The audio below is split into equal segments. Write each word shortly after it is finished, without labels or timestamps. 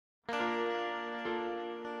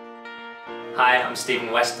Hi, I'm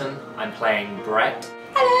Stephen Weston. I'm playing Brett.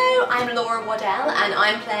 Hello, I'm Laura Waddell and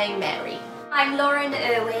I'm playing Mary. I'm Lauren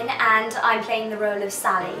Irwin and I'm playing the role of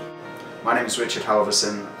Sally. My name is Richard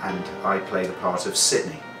Halverson and I play the part of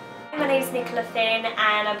Sydney. My name is Nicola Finn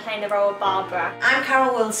and I'm playing the role of Barbara. I'm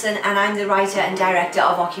Carol Wilson and I'm the writer and director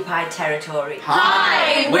of Occupied Territory.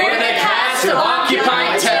 Hi, we're the cast of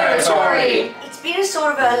Occupied Territory. It's been a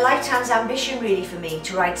sort of a lifetime's ambition really for me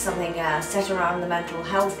to write something set around the mental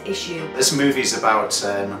health issue. This movie's about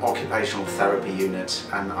an occupational therapy unit,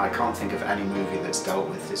 and I can't think of any movie that's dealt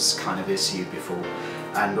with this kind of issue before,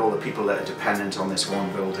 and all the people that are dependent on this one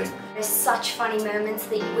building. There's such funny moments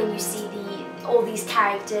that when you see all these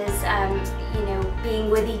characters, you know, being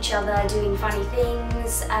with each other, doing funny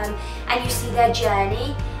things, and you see their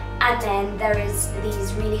journey. And then there is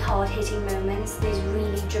these really hard-hitting moments, these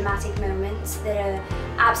really dramatic moments that are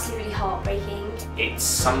absolutely heartbreaking. It's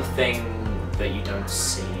something that you don't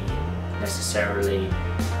see necessarily. You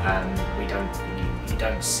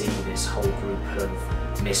don't see this whole group of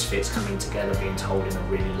misfits coming together being told in a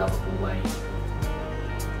really lovable way.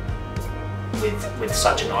 With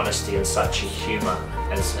such an honesty and such a humour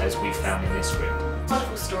as we found in this script.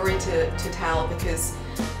 Wonderful story to tell, because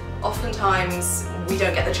oftentimes we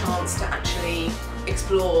don't get the chance to actually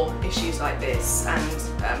explore issues like this and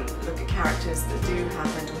look at characters that do have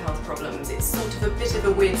mental health problems. It's sort of a bit of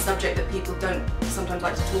a weird subject that people don't sometimes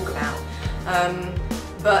like to talk about,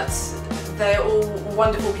 but they're all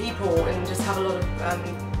wonderful people and just have a lot of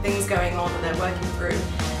things going on that they're working through.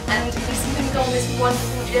 And we see them go on this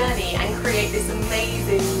wonderful journey and create this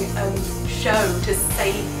amazing show to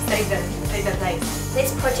save their place.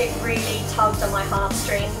 This project really tugged on my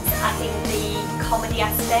heartstrings. I think the comedy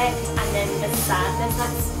aspect and then the sadness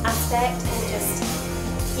aspect, and just,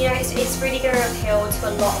 you know, it's really going to appeal to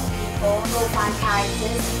a lot of people. All 5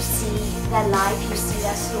 characters, you see their life, you see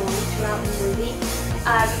their story throughout the movie.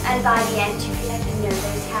 And by the end you feel like you know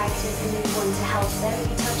those characters and you want to help them.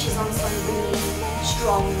 He touches on some really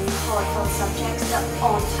strong, heartfelt subjects that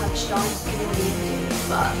aren't touched on in the movie.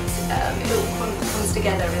 But it all comes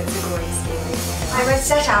together and it's a great story. I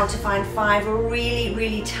set out to find 5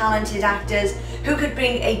 really talented actors who could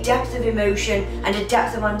bring a depth of emotion and a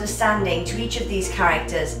depth of understanding to each of these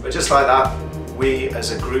characters. But just like that, we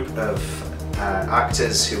as a group of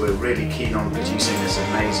actors who were really keen on producing this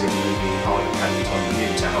amazing movie are dependent on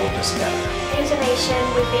you to help us get there. A donation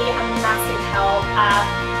would be a massive help.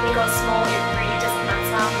 Big or small, it really doesn't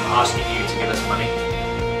matter. I'm asking you to give us money.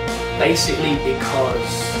 Basically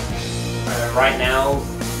because right now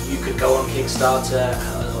you could go on Kickstarter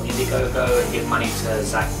or Indiegogo and give money to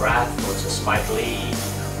Zach Braff or to Spike Lee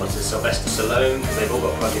or to Sylvester Stallone, because they've all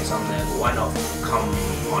got projects on there, but why not come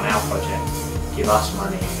on our project, give us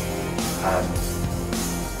money.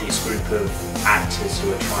 This group of actors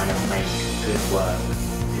who are trying to make good work,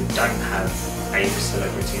 who don't have A-list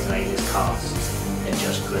celebrities and A-list casts, they're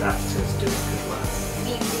just good actors doing good work.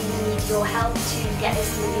 We really need your help to get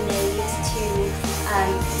this movie made,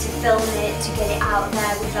 to film it, to get it out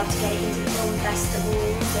there. We'd love to get it into film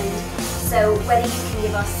festivals, and so whether you can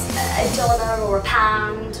give us $1 or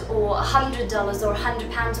 £1 or $100 or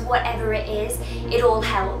 £100, whatever it is, it all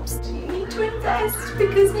helps. You need to invest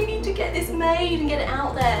because we need to get this made and get it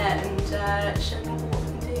out there and show people what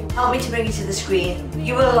we can do. Help me to bring it to the screen.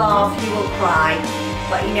 You will laugh, you will cry,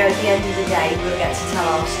 but you know, at the end of the day we'll get to tell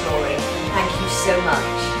our story. Thank you so much.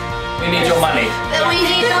 We need your money. We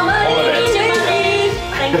need your money! All of it.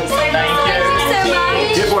 Thank you so much. Thank you. Thank you so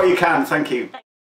much. Give what you can, thank you.